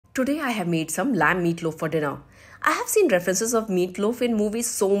Today I have made some lamb meatloaf for dinner. I have seen references of meatloaf in movies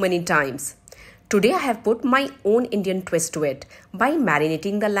so many times. Today I have put my own Indian twist to it by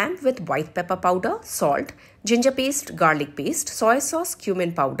marinating the lamb with white pepper powder, salt, ginger paste, garlic paste, soy sauce,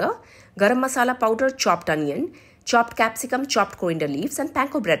 cumin powder, garam masala powder, chopped onion, chopped capsicum, chopped coriander leaves and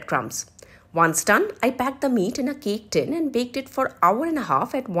panko breadcrumbs. Once done, I packed the meat in a cake tin and baked it for an hour and a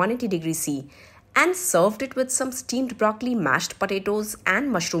half at 180 degrees C and served it with some steamed broccoli, mashed potatoes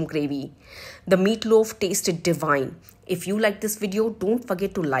and mushroom gravy. The meatloaf tasted divine. If you like this video, don't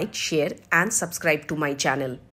forget to like, share and subscribe to my channel.